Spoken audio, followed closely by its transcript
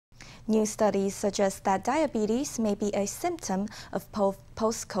New studies suggest that diabetes may be a symptom of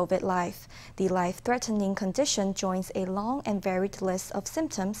post-COVID life. The life-threatening condition joins a long and varied list of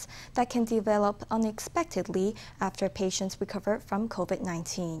symptoms that can develop unexpectedly after patients recover from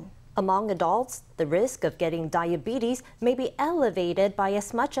COVID-19. Among adults, the risk of getting diabetes may be elevated by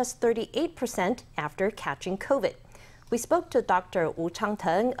as much as 38% after catching COVID. We spoke to Dr.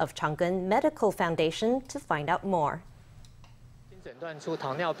 Chang-teng of Chang'an Medical Foundation to find out more.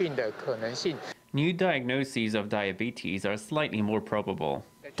 New diagnoses of diabetes are slightly more probable.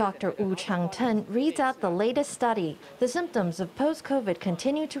 Dr. Chang-teng reads out the latest study. The symptoms of post-COVID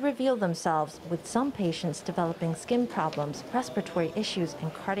continue to reveal themselves, with some patients developing skin problems, respiratory issues,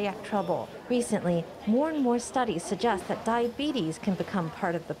 and cardiac trouble. Recently, more and more studies suggest that diabetes can become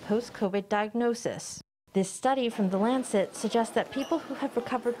part of the post-COVID diagnosis. This study from the Lancet suggests that people who have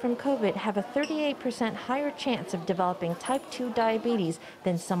recovered from COVID have a 38% higher chance of developing type 2 diabetes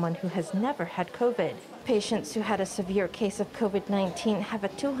than someone who has never had COVID. Patients who had a severe case of COVID-19 have a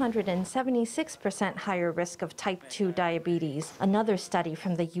 276% higher risk of type 2 diabetes. Another study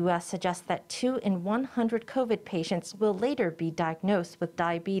from the U.S. suggests that 2 in 100 COVID patients will later be diagnosed with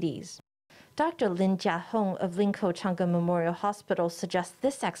diabetes. Dr. Lin Jiahong of Linkou Chang'an Memorial Hospital suggests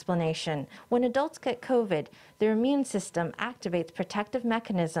this explanation. When adults get COVID, their immune system activates protective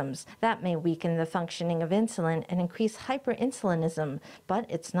mechanisms that may weaken the functioning of insulin and increase hyperinsulinism. But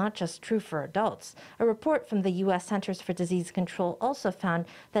it's not just true for adults. A report from the U.S. Centers for Disease Control also found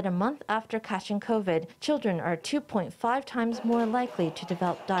that a month after catching COVID, children are 2.5 times more likely to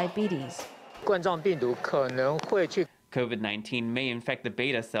develop diabetes. COVID-19 may infect the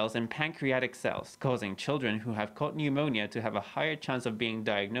beta cells and pancreatic cells, causing children who have caught pneumonia to have a higher chance of being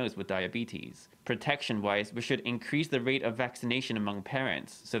diagnosed with diabetes. Protection-wise, we should increase the rate of vaccination among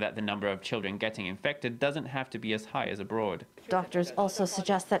parents so that the number of children getting infected doesn't have to be as high as abroad. Doctors also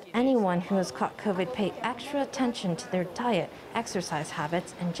suggest that anyone who has caught COVID pay extra attention to their diet, exercise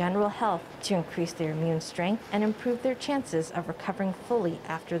habits, and general health to increase their immune strength and improve their chances of recovering fully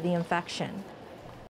after the infection.